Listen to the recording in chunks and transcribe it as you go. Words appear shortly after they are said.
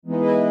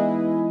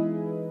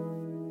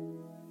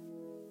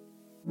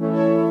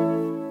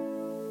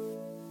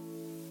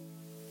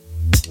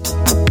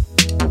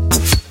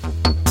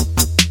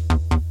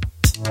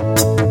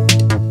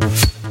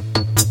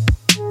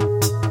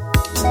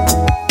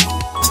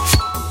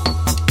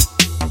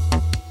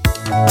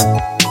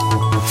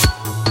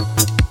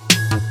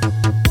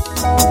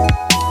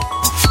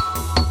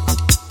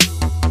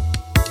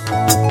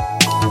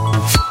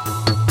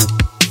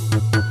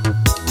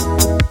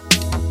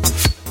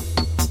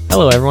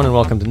everyone,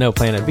 and welcome to No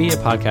Planet B, a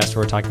podcast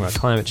where we're talking about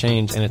climate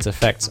change and its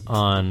effects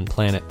on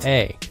Planet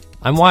A.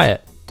 I'm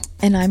Wyatt.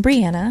 And I'm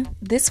Brianna.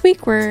 This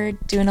week we're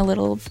doing a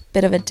little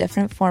bit of a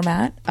different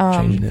format.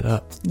 Changing it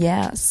up.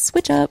 Yeah,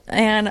 switch up.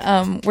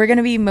 And we're going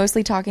to be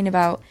mostly talking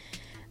about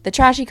the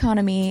trash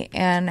economy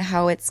and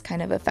how it's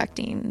kind of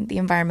affecting the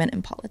environment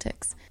and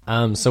politics.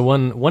 So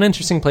one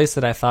interesting place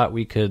that I thought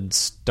we could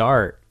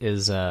start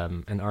is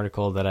an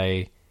article that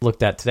I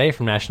looked at today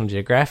from National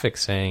Geographic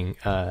saying,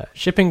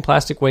 shipping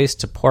plastic waste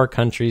to poor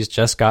countries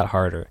just got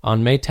harder.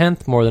 On May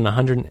 10th, more than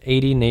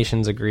 180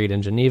 nations agreed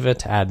in Geneva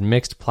to add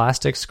mixed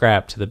plastic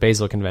scrap to the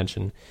Basel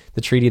Convention,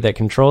 the treaty that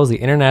controls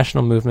the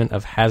international movement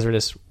of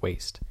hazardous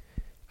waste.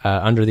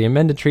 Under the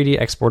amended treaty,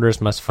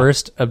 exporters must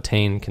first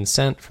obtain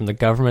consent from the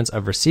governments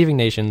of receiving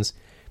nations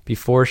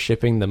before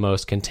shipping the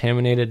most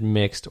contaminated,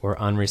 mixed, or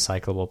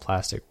unrecyclable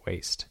plastic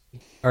waste.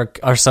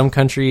 Are some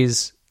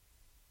countries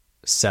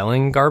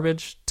selling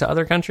garbage to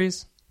other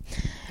countries?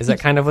 Is that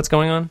kind of what's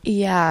going on?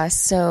 Yeah,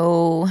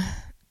 so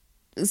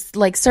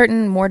like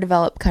certain more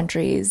developed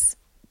countries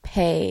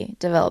pay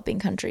developing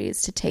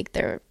countries to take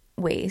their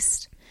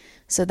waste.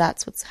 So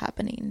that's what's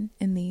happening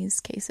in these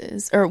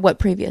cases, or what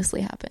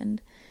previously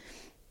happened.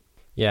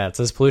 Yeah, it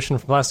says pollution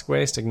from plastic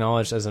waste,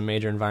 acknowledged as a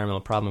major environmental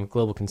problem of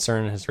global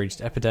concern, has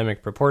reached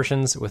epidemic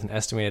proportions with an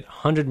estimated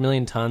 100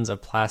 million tons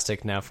of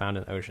plastic now found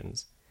in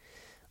oceans.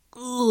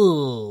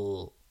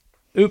 Ooh.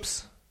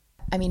 Oops.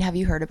 I mean,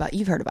 you've heard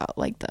about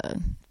like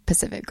the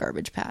Pacific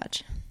Garbage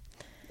Patch.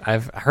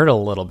 I've heard a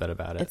little bit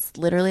about it. It's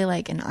literally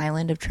like an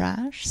island of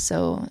trash.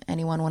 So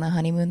anyone want a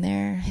honeymoon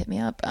there, hit me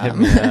up. Hit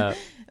me up.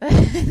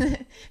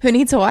 Who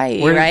needs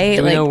Hawaii, right?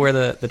 Do we know where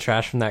the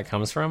trash from that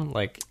comes from?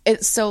 Like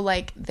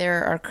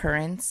there are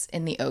currents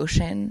in the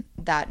ocean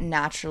that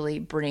naturally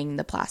bring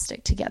the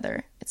plastic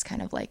together. It's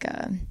kind of like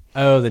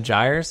the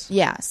gyres?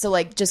 Yeah. So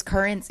like just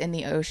currents in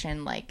the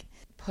ocean, like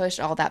push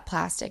all that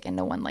plastic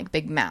into one like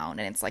big mound,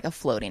 and it's like a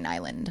floating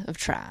island of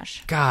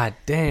trash. God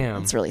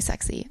damn. It's really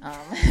sexy.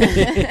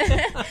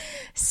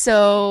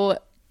 So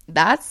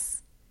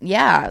that's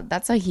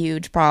a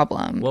huge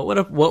problem. What would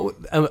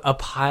a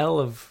pile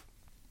of,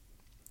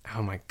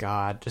 oh my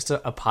God, just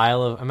a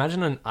pile of,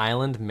 imagine an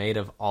island made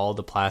of all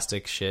the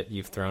plastic shit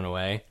you've thrown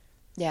away.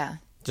 Yeah.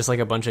 Just like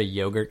a bunch of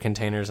yogurt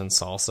containers and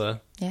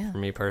salsa. Yeah. For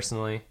me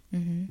personally.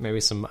 Mm-hmm. Maybe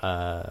some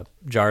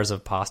jars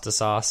of pasta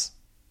sauce.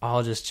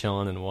 All just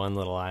chilling in one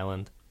little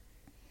island.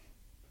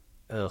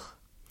 Ugh.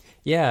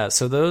 Yeah,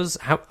 so those,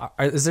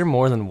 is there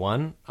more than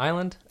one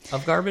island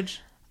of garbage?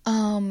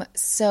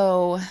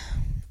 So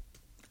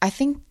I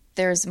think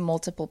there's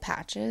multiple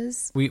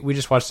patches. We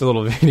just watched a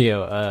little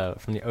video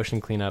from the Ocean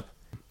Cleanup.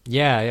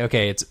 Yeah,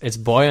 okay, it's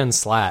Boyan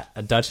Slat,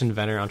 a Dutch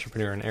inventor,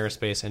 entrepreneur, and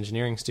aerospace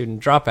engineering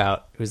student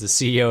dropout who's the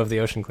CEO of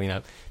the Ocean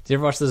Cleanup. Do you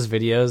ever watch those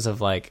videos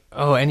of like,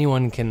 oh,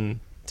 anyone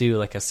can do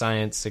like a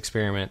science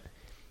experiment?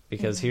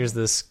 Because here's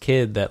this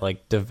kid that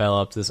like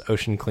developed this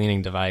ocean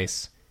cleaning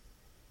device,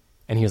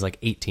 and he was like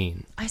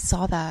 18. I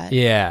saw that.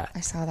 Yeah.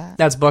 I saw that.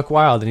 That's Buck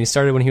Wild, and he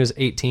started when he was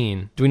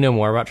 18. Do we know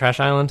more about Trash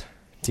Island?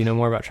 Do you know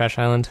more about Trash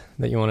Island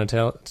that you want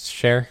to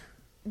share?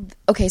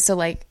 Okay, so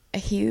like a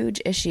huge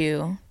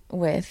issue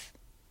with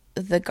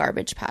the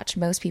Garbage Patch.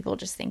 Most people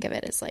just think of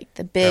it as like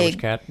the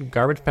big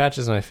Garbage Patch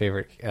is my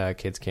favorite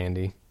kids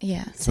candy.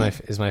 Yeah, it's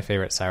my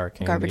favorite sour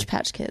candy. Garbage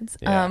Patch Kids.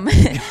 Yeah.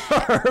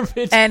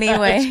 Garbage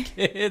anyway. Patch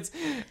Kids,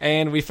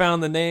 and we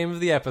found the name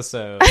of the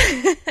episode.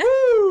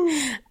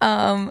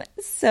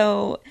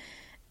 So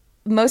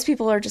most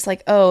people are just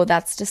like, oh,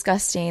 that's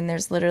disgusting.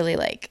 There's literally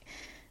like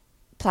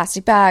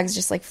plastic bags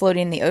just like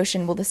floating in the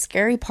ocean. Well, the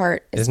scary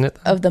part is, isn't it,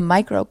 of the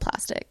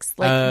microplastics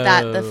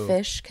that the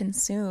fish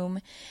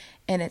consume,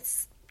 and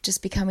it's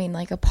just becoming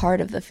like a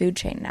part of the food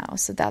chain now.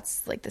 So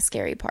that's like the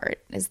scary part,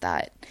 is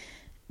that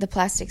the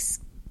plastics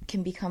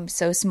can become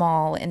so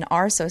small and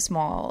are so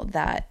small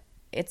that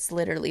it's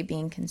literally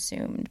being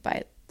consumed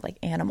by like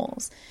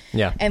animals.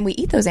 Yeah. And we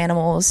eat those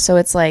animals. So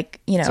it's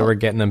like, so we're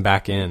getting them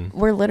back in.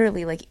 We're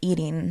literally like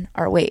eating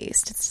our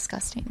waste. It's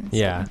disgusting.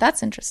 Yeah. So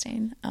that's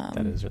interesting.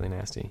 That is really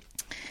nasty.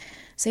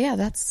 So yeah,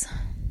 that's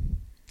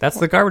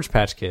the Garbage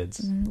Patch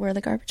Kids. We're the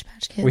Garbage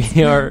Patch Kids.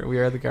 We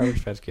are the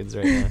Garbage Patch Kids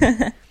right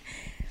now.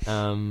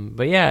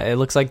 But yeah, it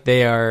looks like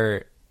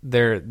they're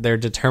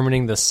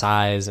determining the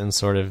size and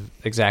sort of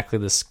exactly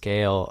the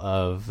scale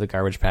of the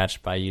garbage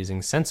patch by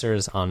using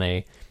sensors on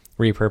a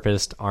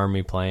repurposed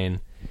army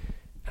plane,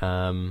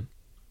 and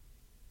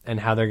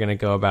how they're going to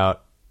go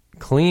about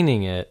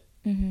cleaning it.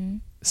 Mm-hmm.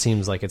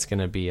 Seems like it's going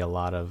to be a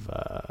lot of.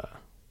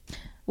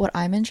 What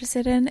I'm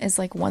interested in is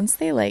like once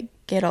they like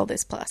get all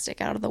this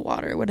plastic out of the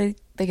water, what are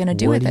they going to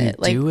do with it?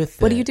 Like,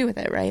 what do you do with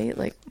it? Right?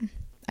 Like.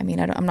 I mean,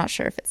 I'm not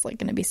sure if it's like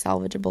going to be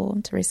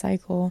salvageable to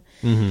recycle.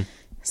 Mm-hmm.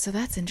 So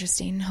that's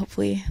interesting.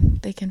 Hopefully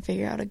they can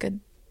figure out a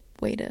good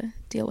way to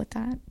deal with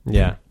that.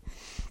 Yeah.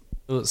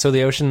 So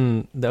the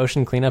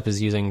ocean cleanup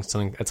is using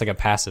something, it's like a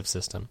passive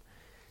system.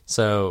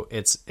 So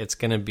it's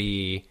going to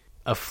be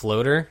a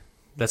floater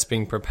that's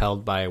being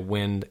propelled by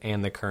wind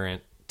and the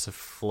current to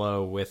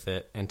flow with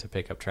it and to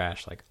pick up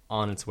trash like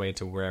on its way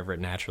to wherever it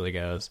naturally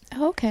goes.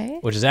 Okay.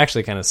 Which is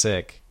actually kind of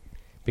sick.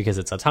 because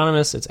it's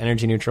autonomous, it's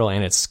energy neutral,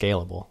 and it's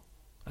scalable.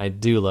 I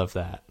do love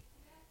that.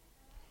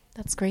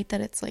 That's great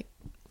that it's like,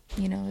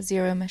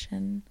 zero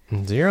emission.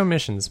 Zero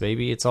emissions,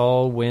 baby. It's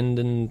all wind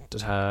and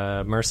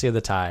mercy of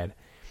the tide.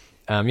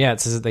 It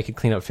says that they could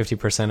clean up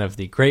 50% of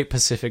the Great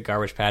Pacific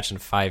Garbage Patch in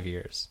 5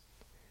 years.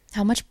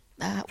 How much?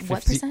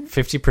 What percent?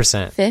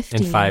 50% 50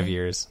 in 5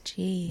 years.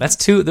 Gee. That's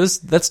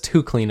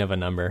too clean of a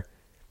number.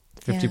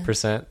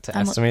 50% to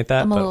estimate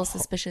that. I'm a little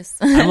suspicious.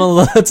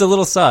 It's a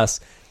little sus.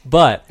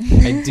 But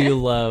I do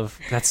love,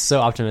 that's so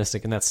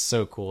optimistic, and that's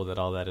so cool that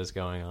all that is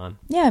going on.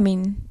 Yeah, I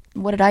mean,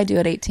 what did I do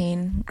at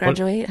 18?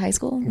 Graduate high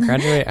school?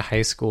 Graduate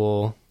high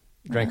school,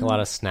 drank a lot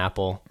of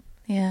Snapple.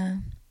 Yeah.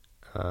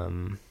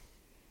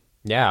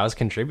 I was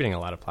contributing a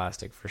lot of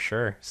plastic for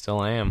sure.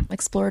 Still am.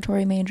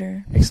 Exploratory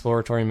major,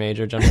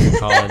 jumping to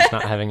college,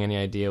 not having any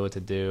idea what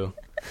to do.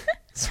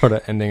 Sort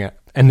of ending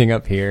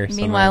up here.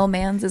 Meanwhile,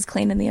 Mans is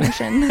cleaning the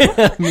ocean.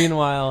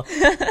 Meanwhile,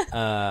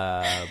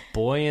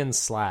 Boyan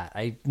Slat.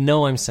 I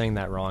know I'm saying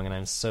that wrong, and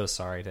I'm so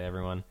sorry to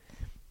everyone.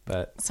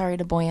 But sorry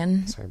to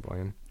Boyan. Sorry,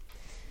 Boyan.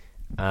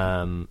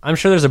 I'm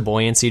sure there's a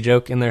buoyancy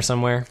joke in there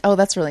somewhere. Oh,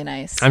 that's really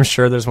nice. I'm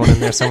sure there's one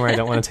in there somewhere. I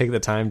don't want to take the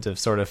time to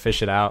sort of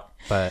fish it out,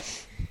 but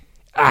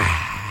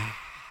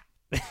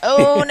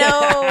oh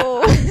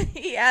no,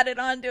 he added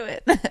on to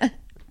it.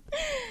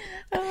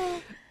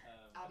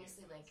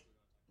 Obviously, like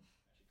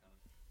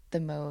the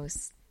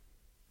most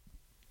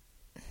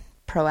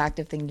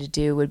proactive thing to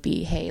do would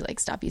be, hey,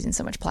 like stop using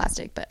so much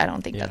plastic. But I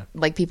don't think that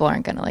like people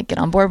aren't going to like get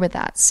on board with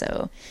that.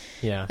 So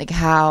like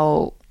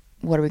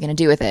what are we going to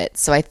do with it?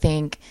 So I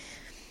think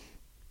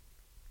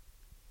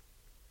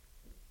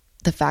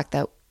the fact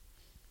that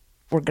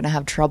we're going to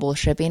have trouble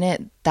shipping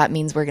it, that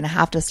means we're going to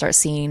have to start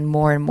seeing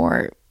more and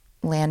more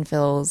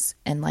landfills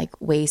and like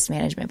waste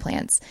management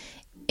plants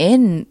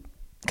in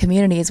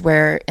communities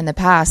where in the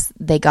past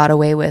they got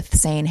away with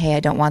saying, hey,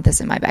 I don't want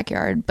this in my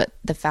backyard. But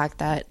the fact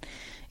that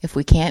if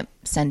we can't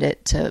send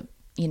it to,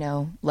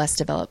 less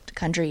developed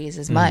countries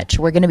as much,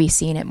 we're going to be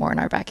seeing it more in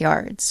our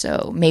backyard.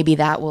 So maybe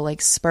that will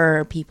like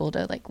spur people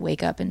to like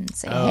wake up and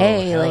say,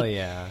 hey, hell like,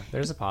 yeah,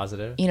 there's a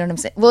positive. You know what I'm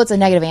saying? Well, it's a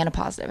negative and a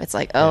positive. It's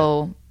like,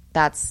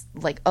 that's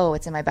like,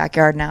 it's in my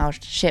backyard now.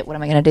 Shit, what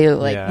am I going to do?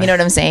 Like, you know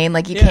what I'm saying?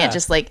 Like, you can't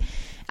just like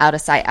out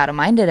of sight, out of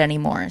mind it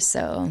anymore.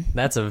 So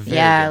that's a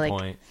very good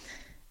point.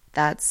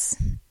 It's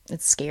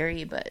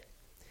scary, but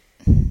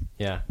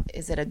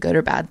is it a good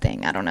or bad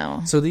thing? I don't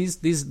know. So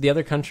the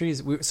other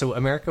countries, so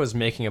America was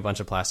making a bunch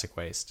of plastic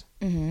waste.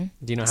 Mm-hmm.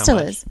 Do you know how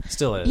much?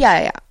 Still is.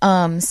 Yeah.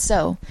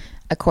 So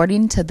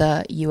according to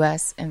the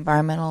U.S.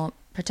 Environmental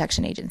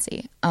Protection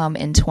Agency,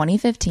 in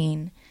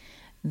 2015,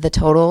 the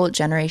total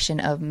generation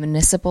of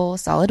municipal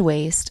solid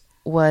waste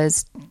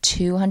was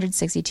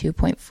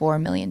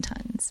 262.4 million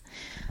tons.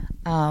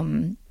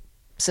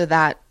 So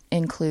that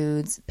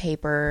includes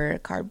paper,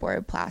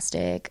 cardboard,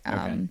 plastic,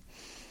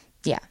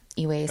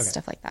 e-waste,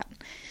 stuff like that.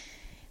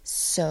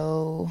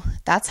 So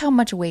that's how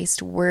much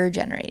waste we're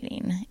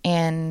generating.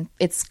 And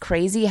it's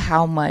crazy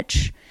how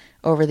much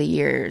over the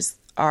years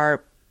how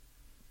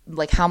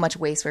much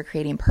waste we're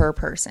creating per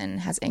person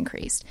has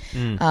increased.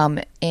 In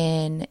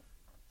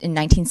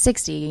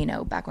 1960,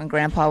 back when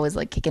grandpa was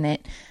like kicking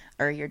it,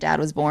 or your dad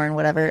was born,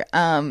 whatever,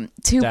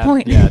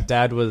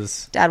 dad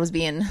was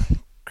being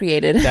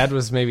created. Dad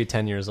was maybe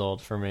 10 years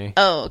old for me.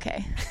 Oh,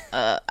 okay.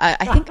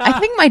 I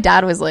think my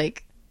dad was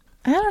like,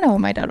 I don't know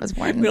when my dad was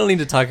born. We don't need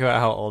to talk about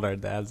how old our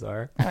dads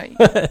are.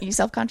 You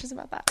self-conscious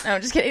about that? No,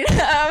 I'm just kidding.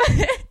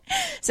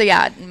 So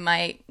yeah,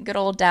 my good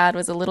old dad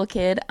was a little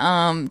kid.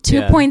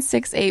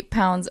 2.68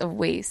 pounds of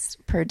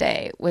waste per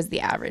day was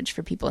the average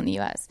for people in the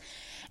U.S.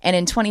 And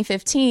in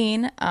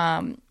 2015,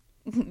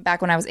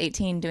 back when I was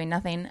 18 doing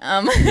nothing,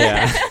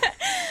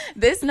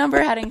 this number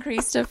had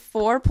increased to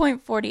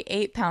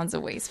 4.48 pounds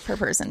of waste per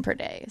person per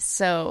day.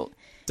 So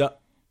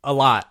a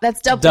lot.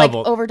 That's double. Like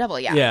over double.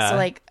 Yeah. So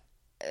like,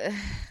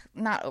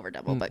 not over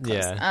double, but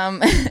close.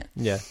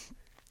 Yeah.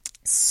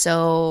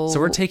 So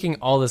we're taking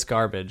all this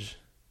garbage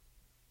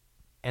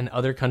and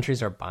other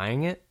countries are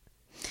buying it?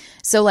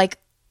 So like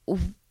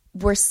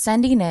we're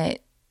sending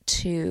it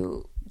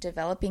to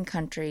developing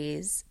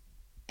countries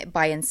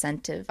by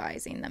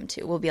incentivizing them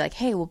to. We'll be like,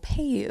 hey, we'll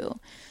pay you.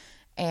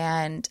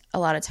 And a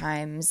lot of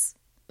times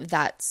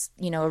that's,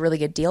 a really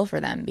good deal for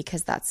them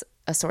because that's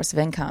a source of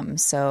income.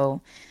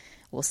 So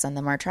we'll send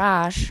them our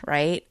trash,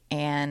 right?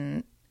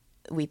 And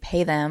we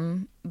pay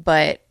them.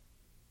 But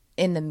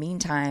in the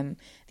meantime,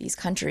 these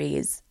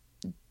countries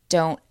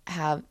don't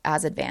have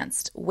as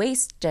advanced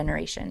waste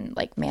generation,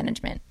 like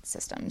management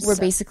systems. We're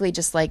basically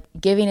just like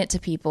giving it to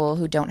people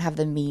who don't have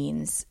the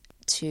means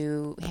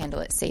to handle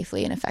it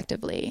safely and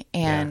effectively.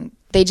 And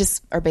they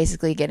just are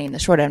basically getting the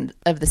short end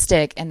of the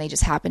stick, and they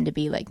just happen to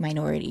be like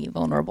minority,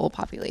 vulnerable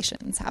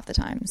populations half the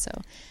time. So,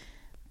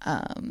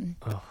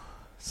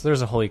 so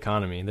there's a whole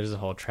economy. There's a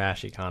whole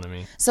trash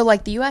economy. So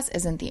like the U.S.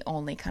 isn't the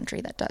only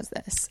country that does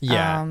this.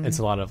 Yeah, it's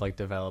a lot of like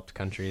developed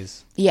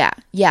countries. Yeah.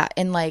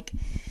 And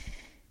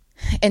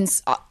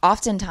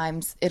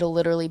oftentimes it'll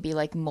literally be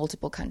like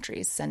multiple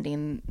countries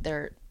sending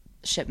their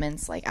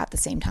shipments like at the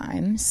same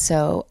time.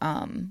 So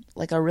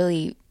like a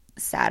really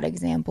sad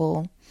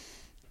example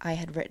I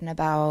had written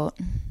about,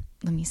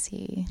 let me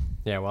see.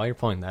 Yeah, while you're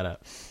pulling that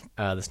up,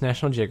 this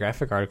National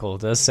Geographic article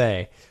does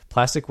say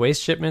plastic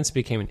waste shipments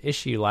became an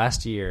issue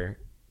last year,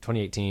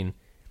 2018,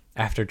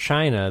 after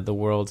China, the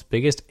world's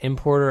biggest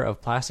importer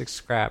of plastic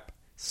scrap,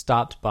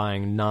 stopped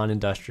buying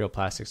non-industrial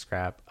plastic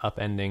scrap,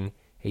 upending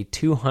a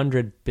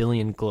 $200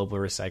 billion global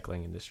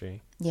recycling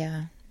industry.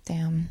 Yeah,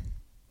 damn.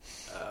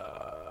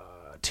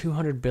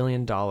 $200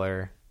 billion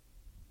global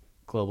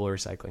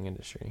recycling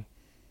industry.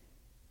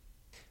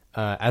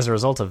 As a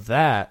result of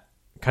that,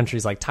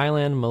 countries like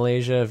Thailand,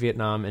 Malaysia,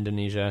 Vietnam,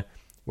 Indonesia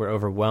were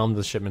overwhelmed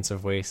with shipments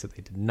of waste that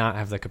they did not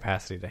have the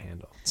capacity to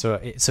handle. So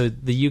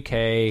the UK,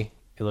 it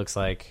looks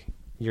like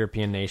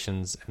European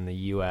nations and the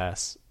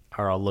US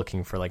are all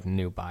looking for like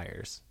new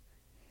buyers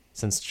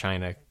since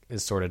China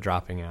is sort of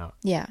dropping out.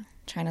 Yeah.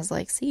 China's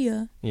like, see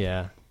ya.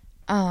 Yeah.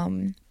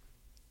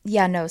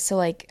 Yeah, no. So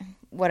like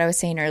what I was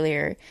saying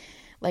earlier,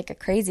 like a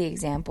crazy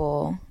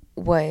example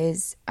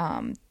was,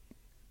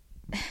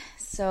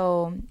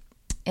 so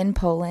in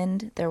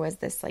Poland, there was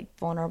this like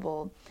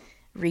vulnerable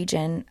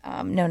region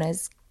known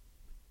as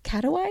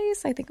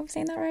Katowice. I think I'm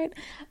saying that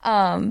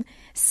right.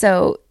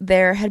 So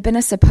there had been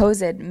a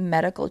supposed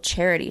medical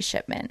charity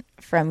shipment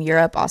from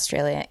Europe,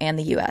 Australia, and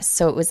the US.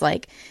 So it was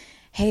like,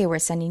 hey, we're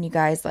sending you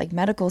guys like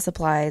medical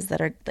supplies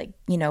that are like,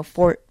 you know,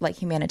 for like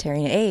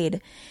humanitarian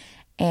aid.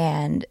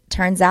 And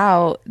turns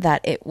out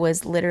that it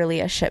was literally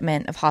a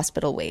shipment of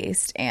hospital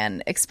waste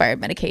and expired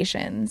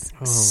medications.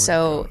 Oh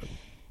so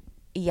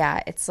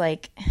yeah, it's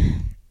like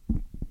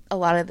a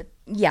lot of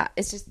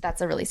it's just,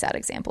 that's a really sad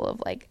example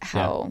of like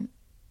how,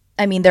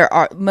 I mean, there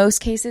are most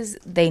cases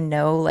they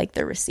know like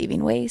they're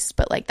receiving waste,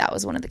 but like that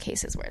was one of the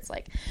cases where it's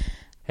like,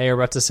 hey, we're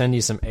about to send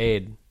you some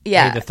aid.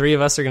 Yeah. Hey, the three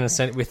of us are going to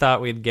send, we thought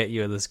we'd get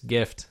you this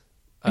gift,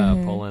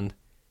 Poland.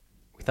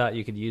 We thought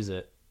you could use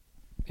it.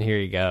 Here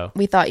you go.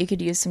 We thought you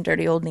could use some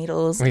dirty old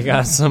needles. We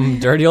got some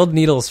dirty old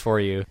needles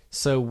for you.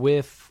 So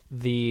with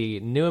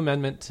the new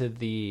amendment to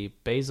the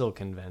Basel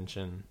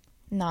Convention.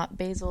 Not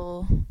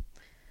basil,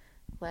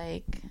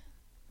 like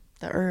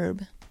the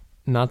herb.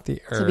 Not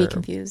the herb. To be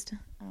confused.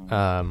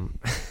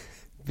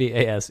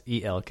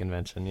 BASEL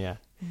Convention, yeah.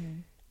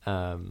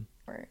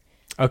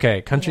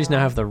 Okay, countries now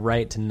have the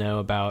right to know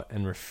about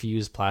and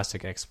refuse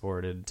plastic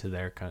exported to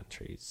their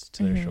countries,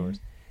 to their shores.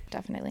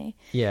 Definitely.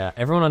 Yeah,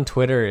 everyone on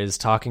Twitter is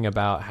talking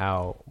about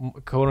how,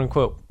 quote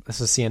unquote, this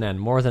is CNN,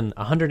 more than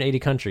 180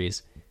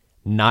 countries,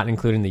 not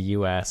including the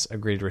U.S.,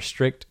 agreed to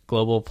restrict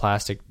global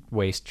plastic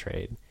waste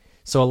trade.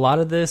 So a lot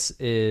of this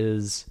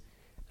is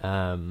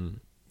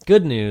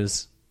good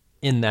news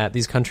in that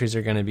these countries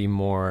are going to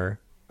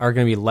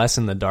be less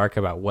in the dark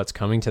about what's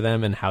coming to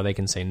them and how they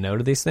can say no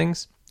to these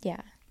things.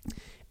 Yeah.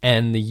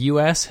 And the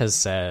U.S. has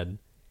said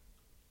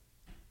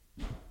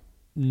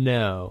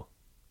no.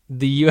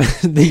 The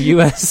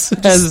U.S.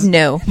 has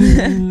no.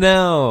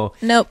 No.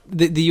 Nope.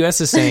 The U.S.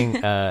 is saying,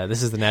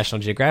 this is the National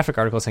Geographic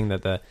article saying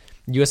that the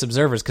U.S.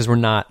 observers, because we're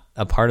not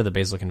a part of the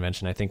Basel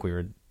Convention, I think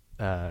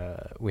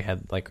we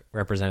had like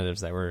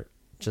representatives that were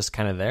just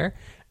kind of there,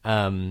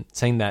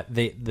 saying that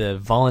the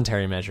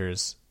voluntary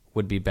measures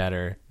would be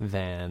better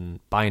than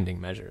binding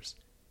measures,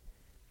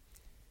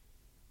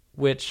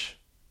 which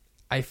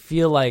I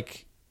feel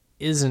like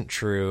isn't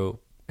true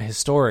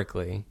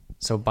historically.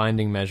 So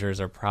binding measures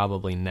are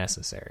probably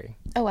necessary.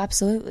 Oh,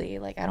 absolutely.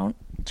 Like, I don't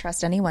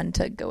trust anyone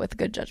to go with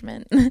good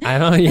judgment. I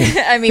don't.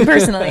 Yeah. I mean,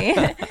 personally.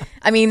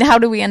 I mean, how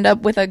do we end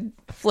up with a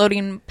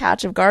floating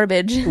patch of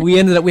garbage? We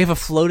have a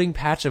floating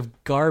patch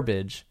of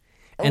garbage.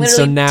 And literally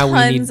so now we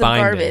need tons of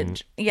binding.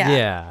 Garbage.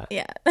 Yeah.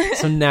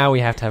 So now we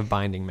have to have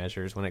binding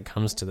measures when it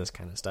comes to this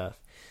kind of stuff,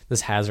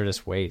 this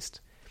hazardous waste.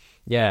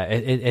 Yeah,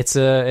 it's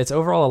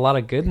overall a lot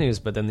of good news,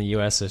 but then the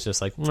U.S. is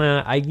just like,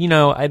 nah, I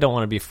don't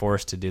want to be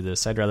forced to do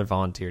this. I'd rather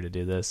volunteer to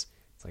do this.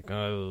 It's like,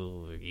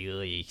 oh,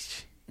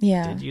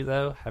 yeah. Did you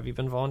though? Have you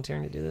been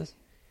volunteering to do this?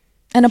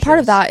 And a part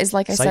of that is,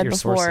 like I Cite said your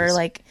before, sources.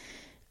 like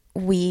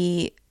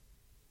we,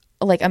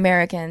 like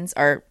Americans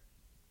are,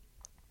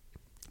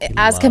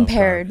 as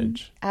compared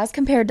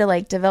to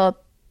like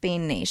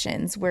developing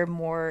nations, we're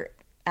more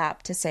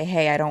apt to say,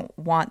 hey, I don't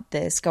want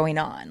this going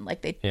on.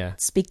 Like they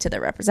speak to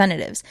their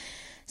representatives.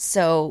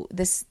 So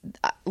this,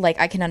 like,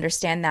 I can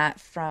understand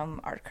that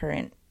from our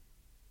current,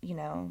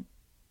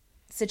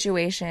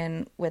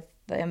 situation with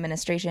the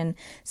administration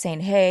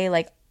saying, hey,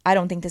 like, I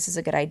don't think this is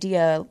a good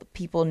idea.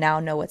 People now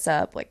know what's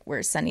up. Like,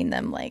 we're sending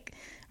them like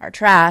our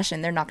trash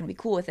and they're not going to be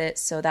cool with it.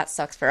 So that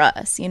sucks for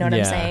us. You know what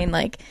I'm saying?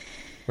 Like,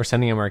 we're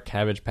sending them our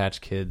Cabbage Patch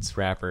Kids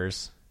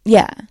wrappers.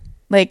 Yeah.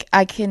 Like,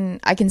 I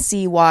can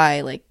see why,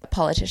 like,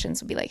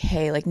 politicians would be like,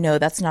 hey, like, no,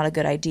 that's not a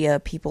good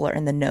idea. People are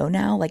in the know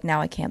now. Like,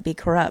 now I can't be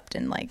corrupt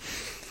and, like,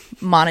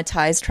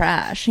 monetize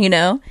trash,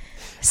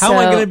 How am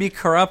I going to be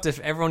corrupt if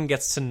everyone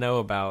gets to know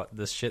about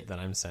this shit that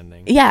I'm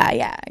sending?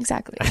 Yeah,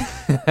 exactly.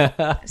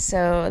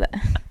 So...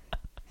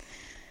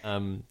 do you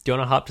want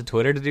to hop to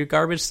Twitter to do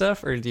garbage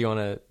stuff? Or do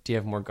you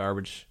have more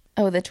garbage?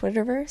 Oh, the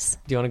Twitterverse?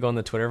 Do you want to go on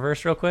the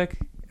Twitterverse real quick?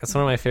 That's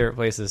one of my favorite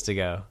places to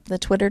go. The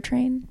Twitter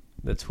train?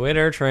 The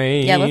Twitter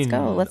train. Yeah, let's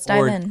go. Let's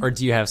dive in. Or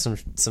do you have some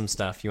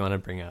stuff you want to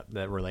bring up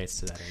that relates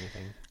to that or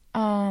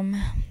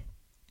anything?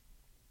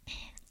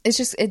 It's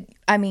just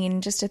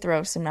just to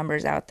throw some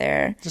numbers out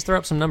there. Just throw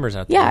up some numbers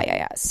out there.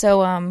 Yeah.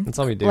 So that's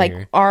all we do like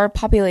here. Our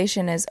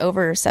population is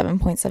over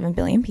 7.7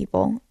 billion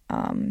people.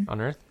 On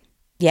Earth?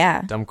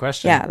 Yeah. Dumb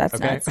question. Yeah, that's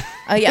nuts.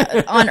 Oh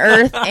yeah, on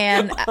Earth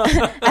and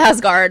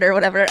Asgard or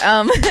whatever.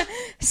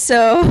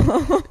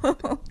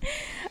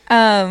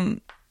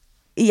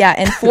 Yeah,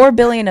 and 4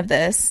 billion of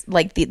this,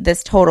 like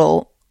this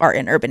total, are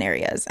in urban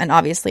areas, and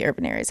obviously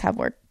urban areas have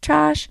more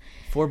trash.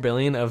 4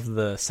 billion of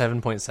the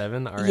 7.7 are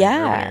in urban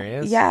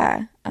areas.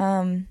 Yeah,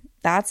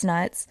 that's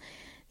nuts.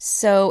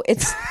 So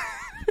it's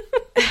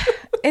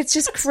it's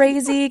just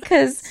crazy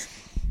because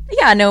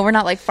we're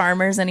not like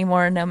farmers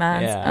anymore,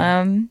 nomads.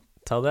 Yeah.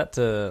 Tell that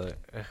to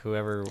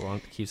whoever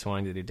keeps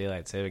wanting to do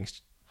daylight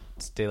savings.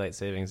 It's daylight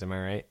savings, am I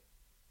right?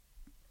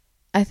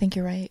 I think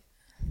you're right.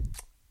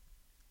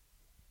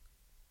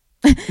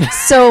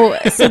 So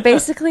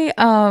basically,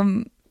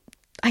 I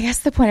guess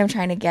the point I'm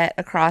trying to get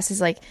across is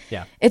like,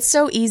 it's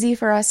so easy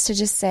for us to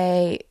just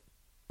say,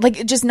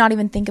 like, just not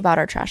even think about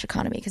our trash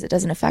economy because it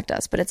doesn't affect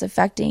us, but it's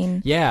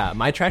affecting. Yeah,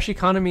 my trash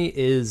economy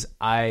is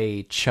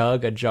I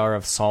chug a jar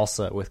of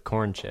salsa with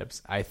corn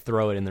chips. I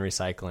throw it in the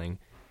recycling.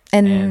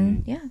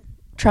 And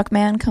truck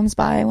man comes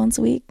by once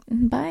a week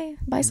and buy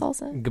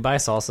salsa. Goodbye,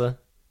 salsa.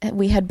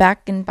 We head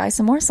back and buy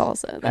some more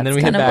salsa. That's and then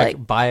we head back,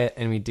 buy it,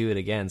 and we do it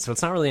again. So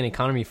it's not really an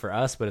economy for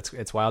us, but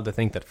it's wild to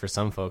think that for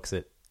some folks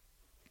it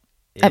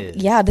is.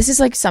 This is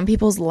like some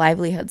people's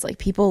livelihoods. Like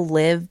people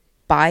live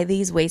by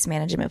these waste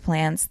management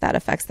plants that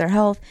affects their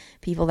health.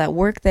 People that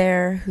work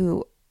there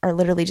who are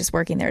literally just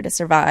working there to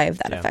survive,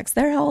 that affects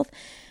their health.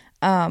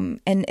 And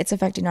it's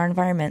affecting our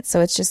environment. So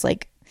it's just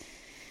like,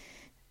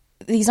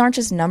 these aren't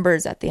just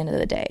numbers at the end of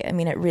the day. I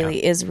mean, it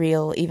really is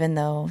real, even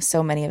though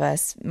so many of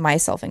us,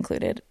 myself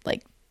included,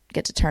 like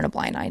get to turn a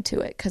blind eye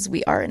to it because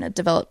we are in a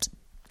developed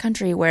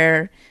country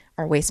where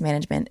our waste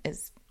management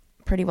is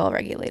pretty well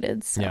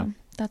regulated. So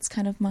that's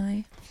kind of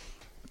my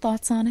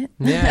thoughts on it.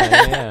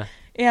 Yeah.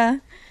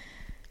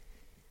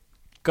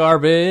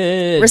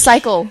 Garbage.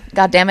 Recycle.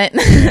 God damn it.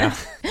 Yeah.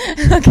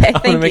 Okay,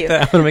 thank you. I'm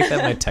going to make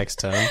that my text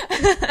tone.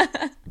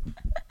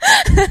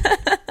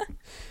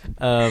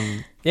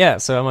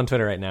 So I'm on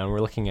Twitter right now, and we're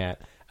looking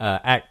at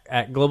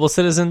Global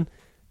Citizen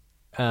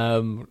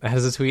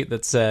has a tweet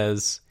that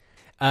says,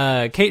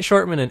 Kate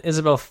Shortman and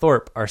Isabel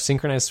Thorpe are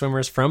synchronized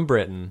swimmers from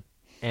Britain,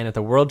 and at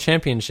the World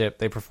Championship,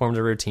 they performed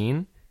a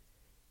routine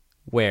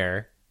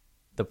where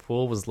the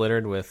pool was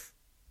littered with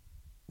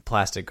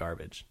plastic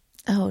garbage.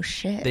 Oh,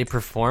 shit. They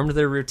performed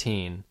their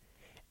routine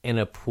in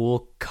a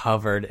pool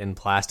covered in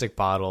plastic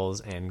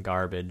bottles and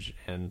garbage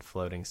and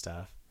floating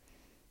stuff.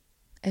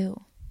 Ew.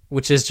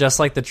 Which is just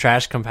like the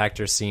trash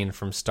compactor scene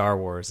from Star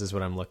Wars is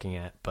what I'm looking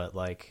at, but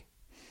like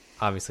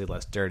obviously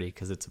less dirty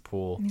because it's a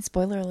pool. I mean,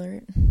 spoiler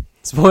alert.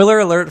 Spoiler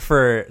alert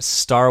for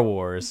Star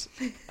Wars.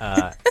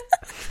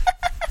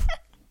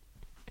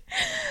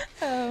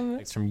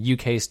 It's from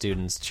UK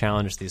students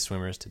challenged these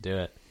swimmers to do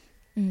it.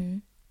 Mm-hmm.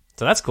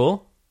 So that's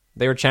cool.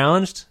 They were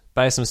challenged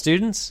by some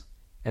students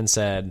and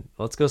said,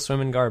 let's go swim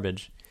in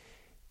garbage.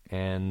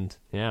 And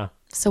yeah.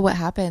 So what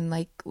happened?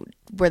 Like,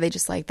 were they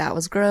just like, that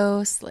was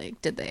gross? Like,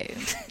 did they?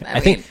 I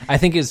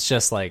think it's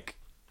just like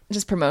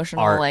just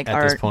promotional, art like at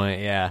art. this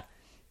point. Yeah,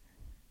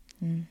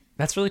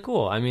 that's really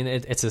cool. I mean,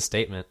 it's a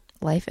statement.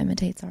 Life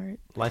imitates art.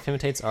 Life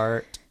imitates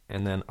art,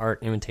 and then art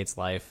imitates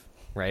life,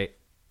 right?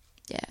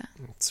 Yeah.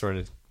 It's sort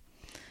of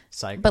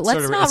but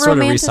let's not sort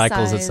of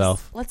recycles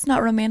itself. Let's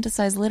not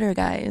romanticize litter,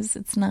 guys.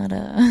 It's not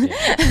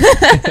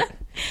a.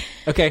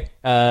 Okay.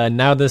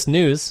 Now this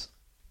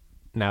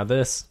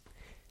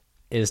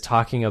is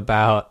talking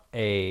about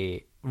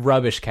a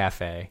rubbish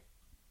cafe.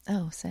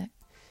 Oh, sick.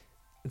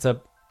 It's a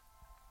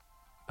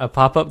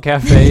pop-up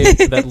cafe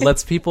that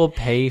lets people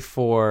pay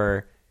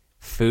for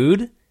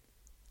food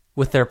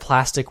with their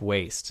plastic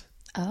waste.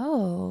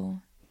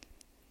 Oh.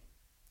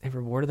 They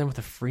rewarded them with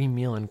a free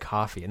meal and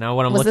coffee. Now,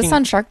 when I'm Was this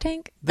on Shark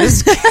Tank?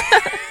 This.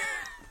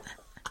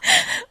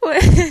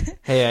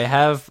 Hey,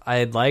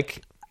 I'd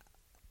like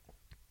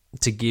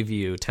to give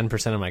you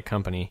 10% of my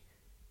company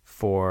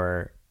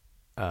for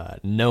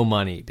no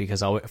money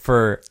because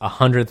for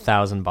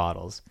 100,000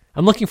 bottles.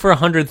 I'm looking for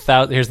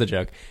 100,000. Here's the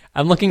joke.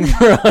 I'm looking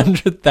for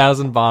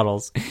 100,000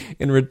 bottles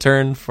in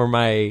return for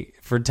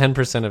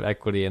 10% of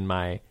equity in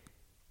my,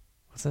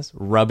 what's this?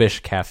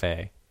 Rubbish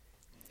cafe.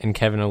 And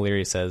Kevin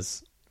O'Leary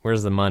says,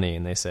 where's the money?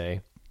 And they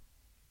say,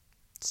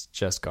 it's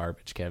just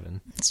garbage, Kevin.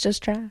 It's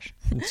just trash.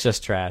 It's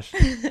just trash.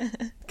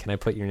 Can I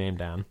put your name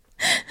down?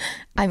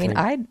 I mean,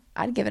 I'd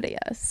give it a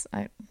yes.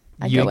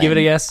 You'd give it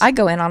a yes? I'd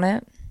go in on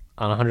it.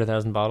 On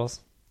 100,000 bottles?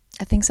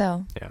 I think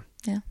so. Yeah.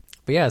 Yeah.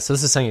 But yeah, so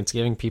this is saying it's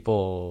giving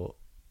people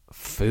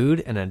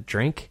food and a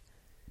drink.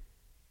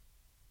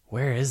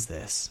 Where is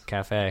this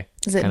cafe?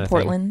 Is it in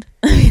Portland?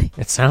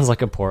 It sounds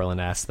like a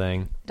Portland-ass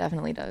thing.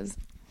 Definitely does.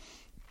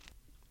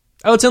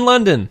 Oh, it's in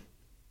London.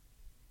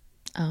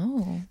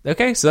 Oh.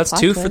 Okay, so that's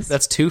Plot two twist.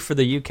 that's two for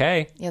the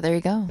UK. Yeah, there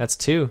you go. That's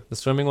two. The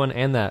swimming one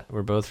and that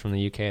were both from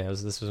the UK.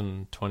 This was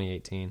in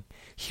 2018.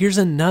 Here's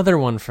another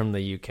one from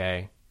the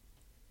UK.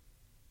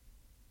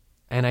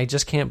 And I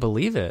just can't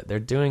believe it. They're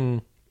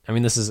doing, I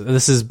mean, this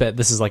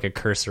is like a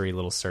cursory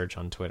little search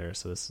on Twitter,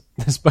 so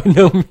this by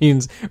no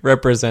means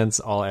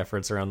represents all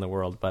efforts around the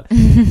world, but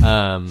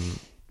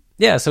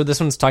yeah, so this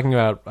one's talking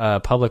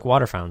about public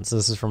water fountains.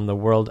 This is from the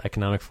World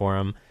Economic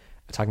Forum,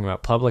 talking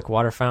about public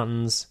water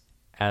fountains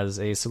as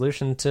a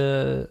solution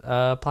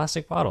to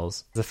plastic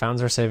bottles. The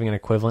fountains are saving an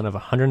equivalent of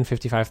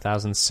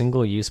 155,000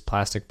 single-use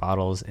plastic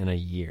bottles in a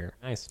year.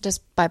 Nice.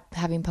 Just by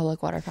having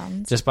public water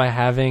fountains? Just by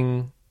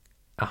having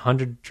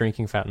 100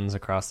 drinking fountains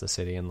across the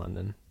city in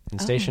London, in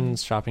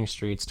stations, shopping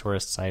streets,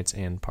 tourist sites,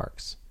 and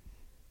parks.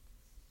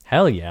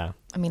 Hell yeah.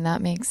 I mean,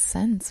 that makes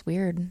sense.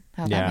 Weird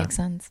how that makes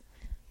sense.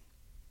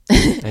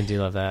 I do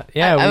love that.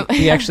 Yeah,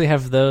 we actually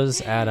have those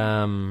at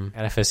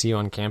FSU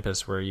on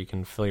campus where you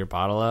can fill your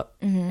bottle up,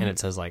 and it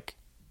says like,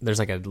 there's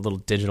like a little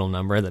digital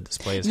number that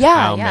displays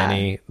how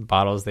many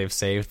bottles they've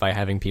saved by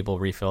having people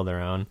refill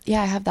their own.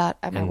 Yeah, I have that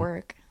at my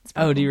work.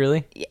 Oh, do you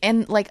really?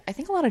 And like, I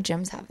think a lot of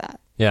gyms have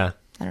that. Yeah.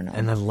 I don't know.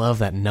 And I love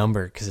that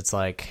number because it's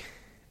like,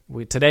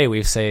 today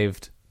we've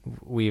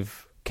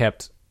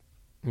kept,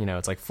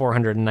 it's like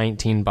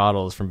 419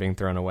 bottles from being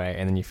thrown away,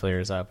 and then you fill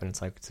yours up, and it's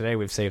like, today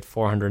we've saved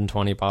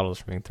 420 bottles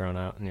from being thrown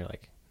out, and you're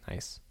like,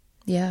 nice.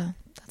 Yeah,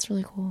 that's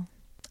really cool.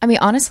 I mean,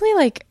 honestly,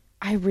 like,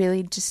 I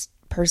really just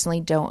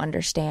personally don't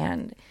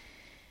understand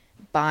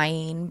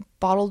buying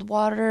bottled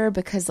water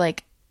because,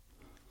 like,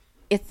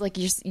 it's like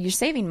you're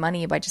saving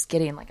money by just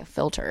getting like a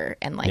filter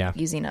and like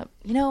using a,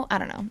 I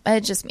don't know.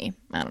 It's just me.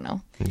 I don't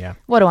know. Yeah.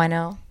 What do I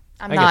know?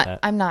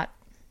 I'm not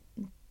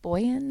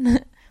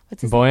Boyan.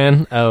 What's his Boyan?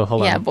 Name? Oh,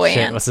 hold on. Yeah, Boyan.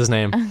 Shit, what's his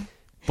name?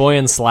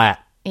 Boyan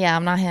Slat. Yeah,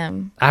 I'm not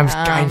him.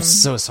 I'm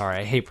so sorry.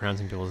 I hate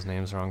pronouncing people's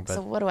names wrong. But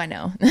so what do I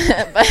know?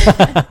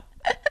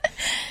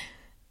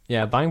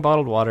 Yeah, buying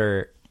bottled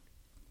water,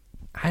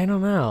 I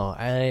don't know.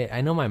 I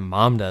know my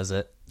mom does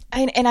it.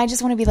 And I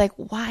just want to be like,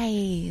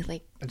 why?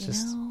 Like,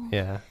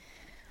 yeah.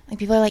 Like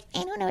people are like,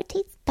 I don't know, it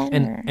tastes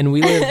better. And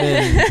we live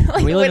in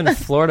like, in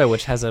Florida,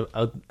 which has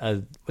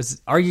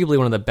was arguably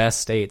one of the best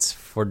states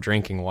for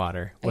drinking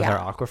water with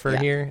our aquifer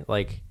here.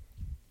 Like,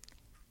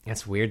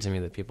 it's weird to me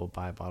that people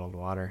buy bottled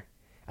water.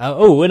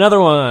 Another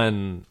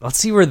one. Let's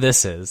see where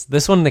this is.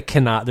 This one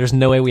there's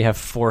no way we have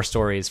 4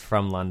 stories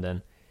from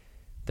London.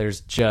 There's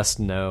just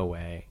no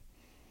way.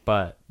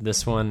 But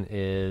this one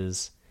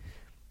is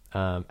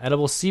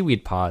edible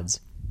seaweed pods.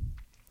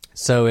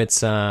 So it's,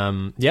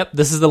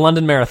 this is the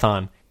London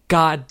Marathon.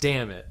 God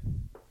damn it.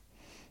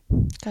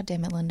 God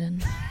damn it,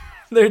 London.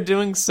 They're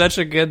doing such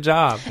a good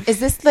job. Is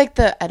this like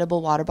the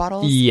edible water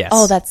bottles? Yes.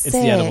 Oh, that's sick.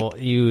 It's the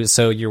edible.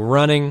 So you're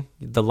running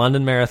the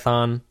London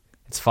Marathon.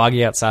 It's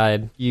foggy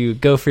outside. You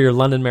go for your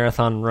London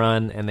Marathon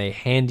run, and they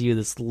hand you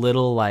this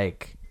little,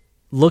 like,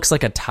 looks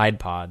like a Tide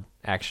Pod,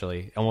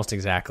 actually. Almost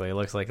exactly. It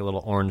looks like a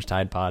little orange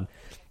Tide Pod.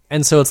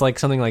 And so it's like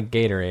something like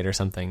Gatorade or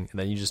something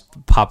that you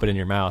just pop it in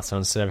your mouth. So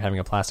instead of having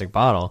a plastic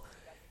bottle,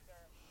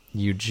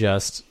 you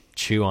just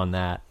chew on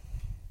that,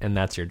 and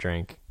that's your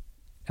drink.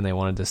 And they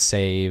wanted to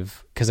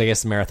save, because I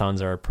guess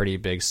marathons are a pretty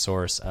big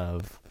source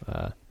of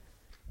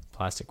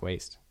plastic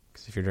waste.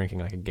 Because if you're drinking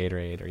like a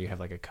Gatorade or you have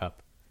like a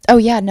cup. Oh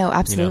yeah, no,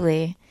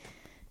 absolutely,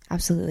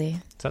 absolutely.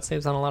 So that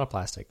saves on a lot of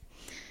plastic.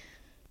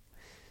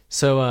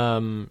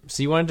 So,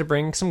 so you wanted to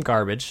bring some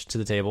garbage to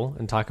the table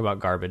and talk about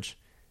garbage.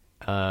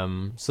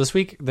 So this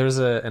week there's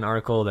an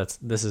article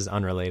this is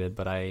unrelated,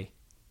 but I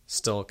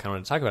still kind of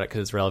want to talk about it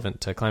because it's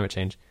relevant to climate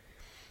change.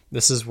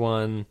 This is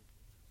one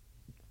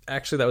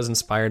actually that was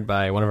inspired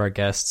by one of our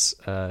guests,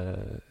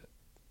 David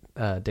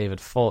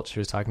Fulch, who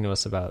was talking to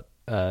us about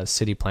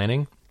city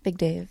planning. Big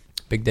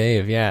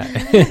Dave, yeah,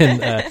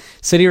 and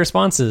city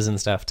responses and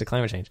stuff to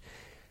climate change.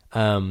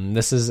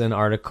 This is an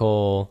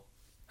article.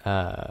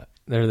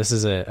 This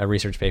is a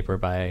research paper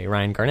by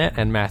Ryan Garnett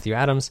and Matthew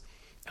Adams.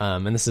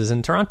 And this is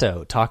in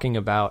Toronto, talking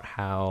about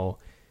how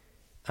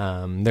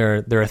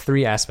there are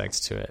 3 aspects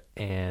to it,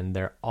 and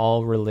they're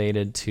all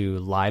related to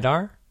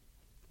LiDAR,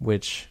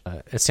 which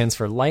it stands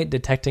for light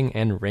detecting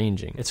and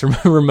ranging. It's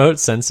remote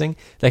sensing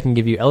that can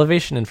give you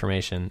elevation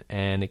information,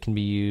 and it can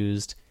be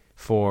used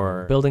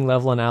for building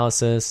level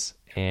analysis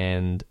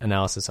and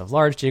analysis of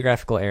large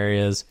geographical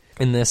areas.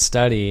 In this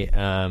study,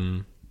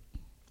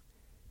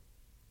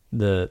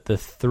 the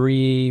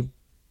 3...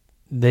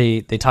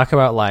 They talk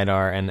about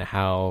LiDAR and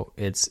how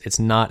it's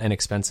not an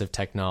expensive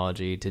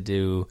technology to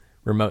do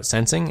remote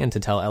sensing and to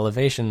tell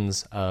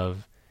elevations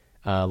of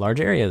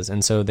large areas.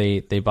 And so they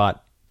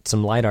bought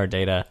some LiDAR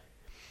data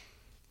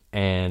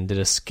and did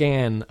a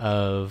scan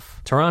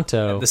of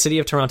Toronto. The City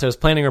of Toronto's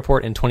planning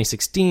report in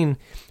 2016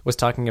 was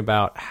talking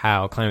about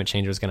how climate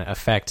change was going to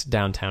affect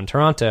downtown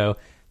Toronto,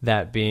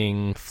 that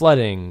being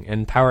flooding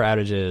and power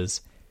outages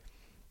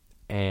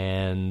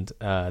and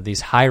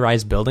these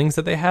high-rise buildings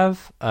that they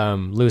have,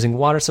 losing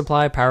water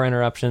supply, power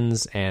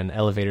interruptions, and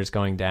elevators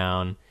going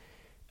down.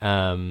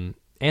 And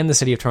the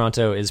City of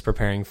Toronto is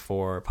preparing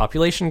for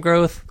population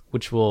growth,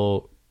 which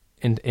will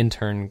in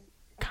turn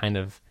kind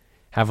of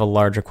have a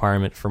large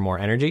requirement for more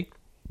energy.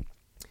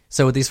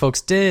 So what these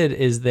folks did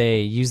is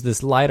they used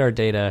this LiDAR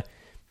data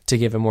to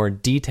give a more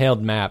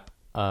detailed map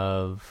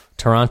of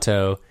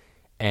Toronto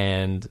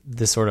and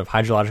this sort of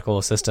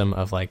hydrological system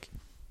of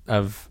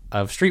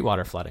street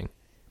water flooding.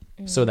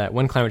 So that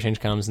when climate change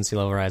comes and sea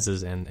level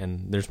rises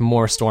and there's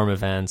more storm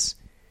events,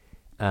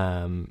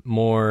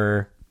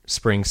 more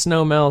spring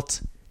snow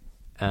melt,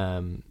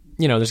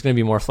 there's going to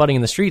be more flooding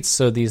in the streets.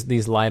 So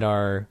these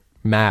LiDAR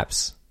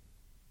maps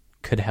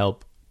could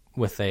help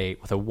with a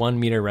 1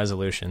 meter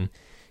resolution,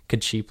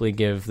 could cheaply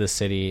give the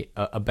city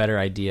a better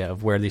idea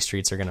of where these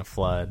streets are going to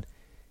flood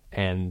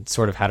and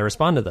sort of how to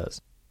respond to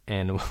those.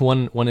 And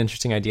one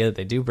interesting idea that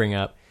they do bring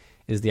up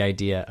is the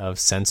idea of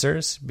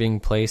sensors being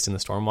placed in the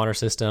stormwater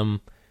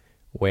system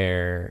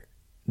where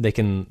they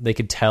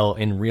could tell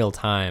in real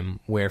time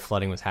where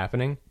flooding was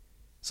happening.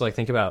 So like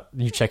think about,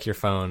 you check your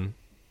phone,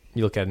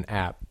 you look at an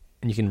app,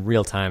 and you can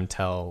real time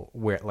tell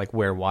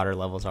where water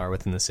levels are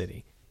within the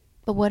city.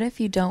 But what if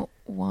you don't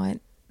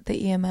want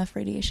the EMF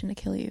radiation to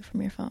kill you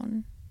from your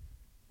phone?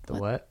 The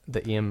what?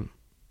 The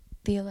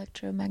The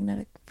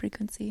electromagnetic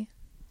frequency.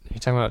 You're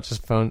talking about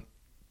just phone.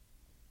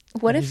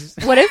 What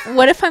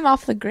if I'm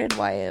off the grid,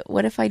 Wyatt?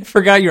 What if I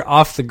forgot you're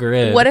off the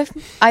grid? What if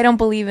I don't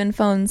believe in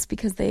phones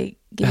because they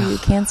give you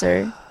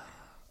cancer?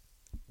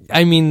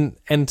 I mean,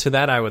 and to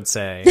that I would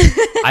say,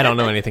 I don't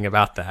know anything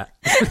about that.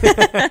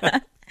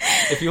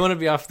 If you want to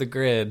be off the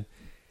grid,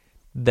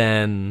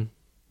 then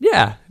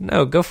yeah,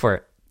 no, go for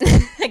it.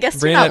 I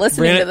guess you're not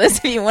listening to this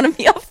if you want to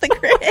be off the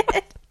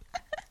grid.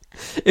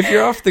 If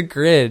you're off the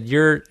grid,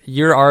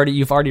 you've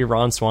already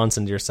Ron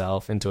Swansoned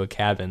yourself into a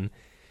cabin,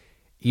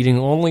 eating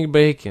only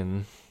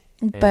bacon.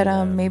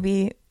 But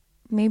maybe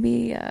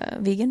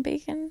vegan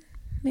bacon,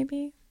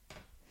 maybe.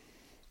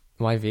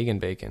 Why vegan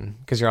bacon?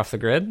 Because you're off the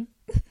grid.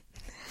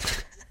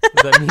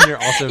 Does that mean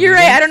you're also? You're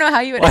vegan? right. I don't know how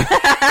you would.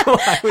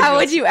 How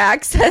would you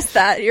access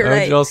that? You're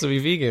right. Would you also be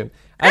vegan?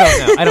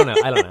 I don't know.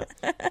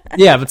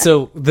 Yeah, but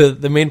so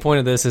the main point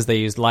of this is they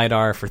used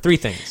LiDAR for 3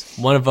 things.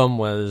 One of them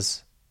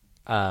was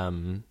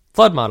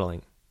flood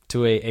modeling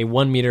to a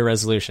 1 meter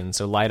resolution.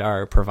 So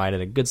LiDAR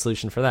provided a good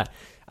solution for that.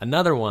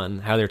 Another one,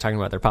 how they're talking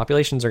about their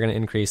populations are going to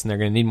increase and they're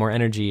going to need more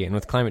energy. And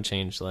with climate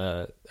change,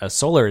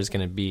 solar is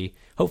going to be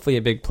hopefully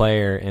a big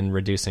player in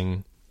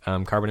reducing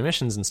carbon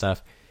emissions and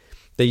stuff.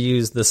 They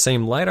use the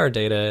same LiDAR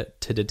data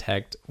to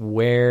detect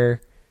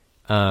where,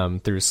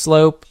 through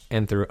slope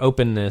and through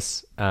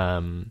openness,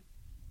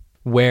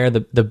 where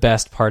the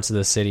best parts of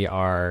the city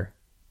are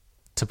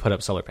to put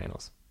up solar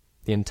panels.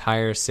 The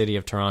entire city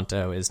of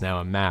Toronto is now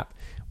a map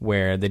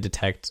where they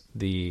detect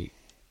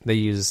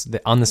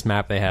on this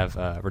map they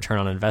have return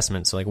on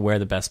investment, so like where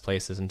the best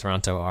places in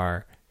Toronto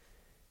are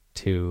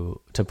to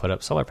put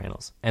up solar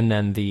panels. And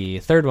then the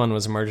third one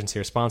was emergency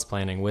response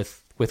planning.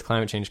 With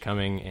climate change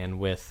coming and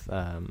with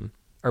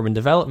urban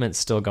development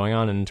still going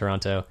on in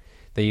Toronto,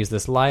 they use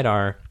this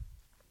LiDAR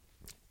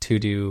to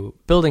do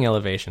building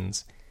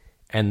elevations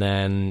and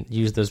then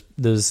use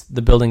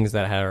the buildings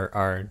that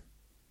are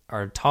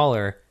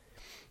taller.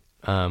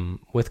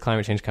 With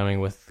climate change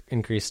coming, with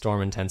increased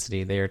storm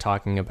intensity, they are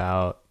talking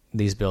about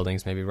these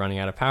buildings maybe running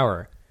out of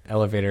power,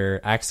 elevator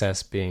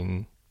access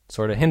being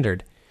sort of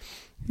hindered.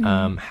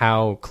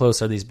 How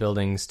close are these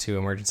buildings to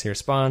emergency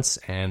response,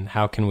 and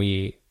how can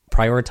we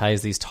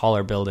prioritize these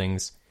taller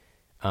buildings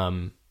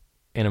in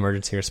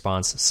emergency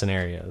response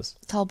scenarios?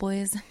 Tall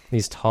boys.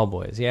 These tall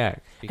boys, yeah.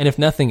 And if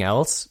nothing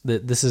else,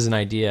 this is an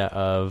idea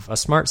of a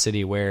smart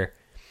city where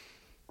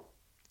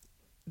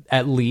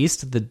at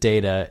least the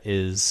data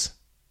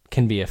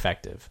can be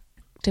effective.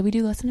 Did we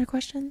do listener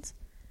questions?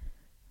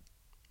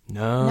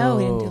 No,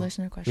 we didn't do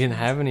listener questions. We didn't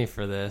have any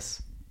for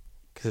this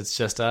because it's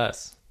just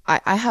us.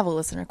 I have a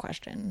listener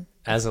question.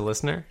 As a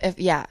listener?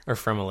 Yeah. Or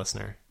from a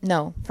listener?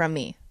 No, from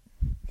me.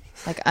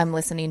 Like I'm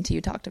listening to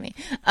you talk to me.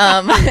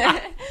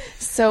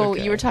 So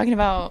okay. You were talking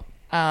about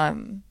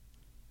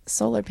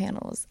solar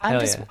panels.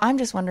 I'm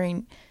just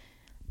wondering,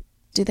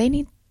 do they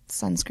need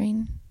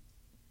sunscreen?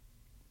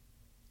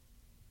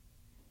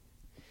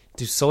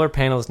 Do solar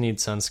panels need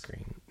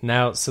sunscreen?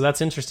 Now, so that's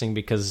interesting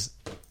because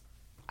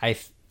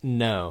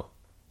no.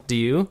 Do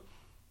you?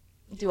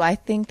 Do I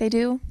think they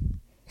do?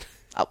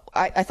 Oh,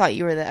 I thought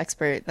you were the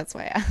expert. That's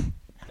why.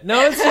 No,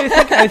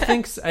 I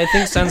think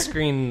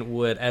sunscreen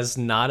would, as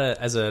not a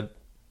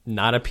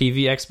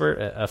PV expert,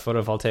 a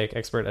photovoltaic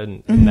expert,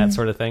 and that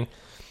sort of thing.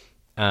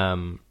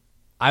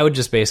 I would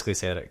just basically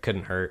say that it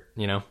couldn't hurt.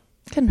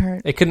 Couldn't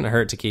hurt. It couldn't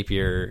hurt to keep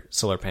your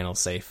solar panels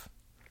safe.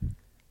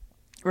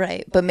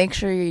 Right, but make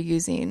sure you're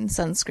using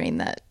sunscreen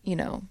that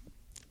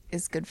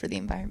is good for the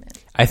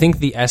environment. I think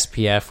the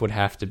SPF would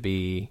have to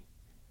be.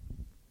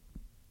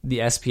 The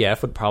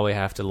SPF would probably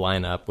have to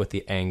line up with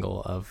the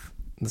angle of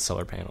the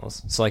solar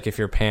panels. So, like, if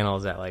your panel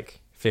is at like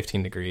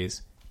 15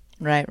 degrees,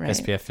 right,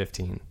 SPF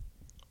 15.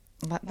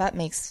 That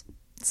makes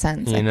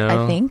sense.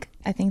 I think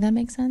that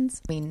makes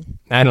sense.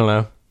 I don't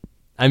know.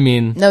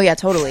 No, yeah,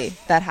 totally.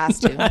 That has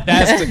to.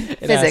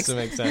 It has to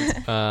make sense.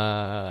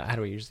 How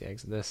do we usually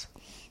exit this?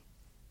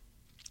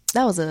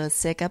 That was a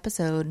sick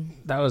episode.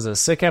 That was a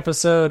sick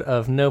episode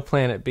of No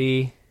Planet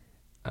B.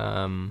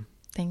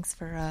 Thanks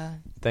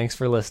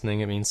for listening.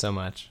 It means so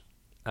much.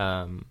 If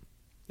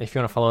you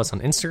want to follow us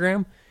on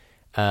Instagram,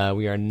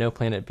 we are No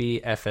Planet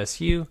B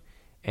FSU.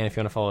 And if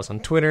you want to follow us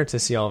on Twitter to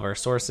see all of our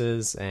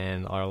sources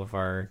and all of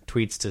our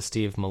tweets to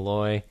Steve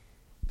Malloy,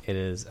 it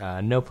is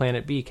No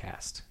Planet B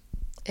Cast.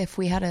 If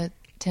we had a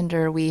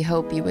Tinder, we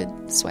hope you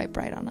would swipe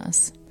right on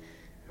us.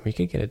 We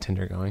could get a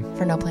Tinder going.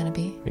 For No Planet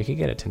B? We could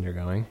get a Tinder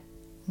going.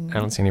 I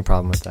don't see any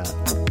problem with that.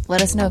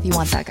 Let us know if you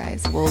want that,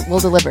 guys. We'll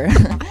deliver.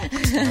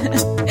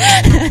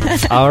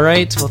 All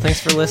right. Well,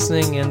 thanks for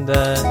listening, and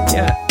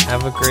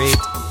have a great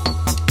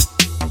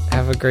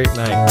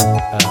night,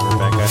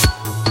 Rebecca.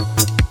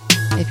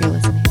 If you're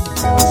listening.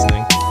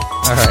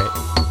 All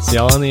right. See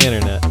y'all on the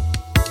internet.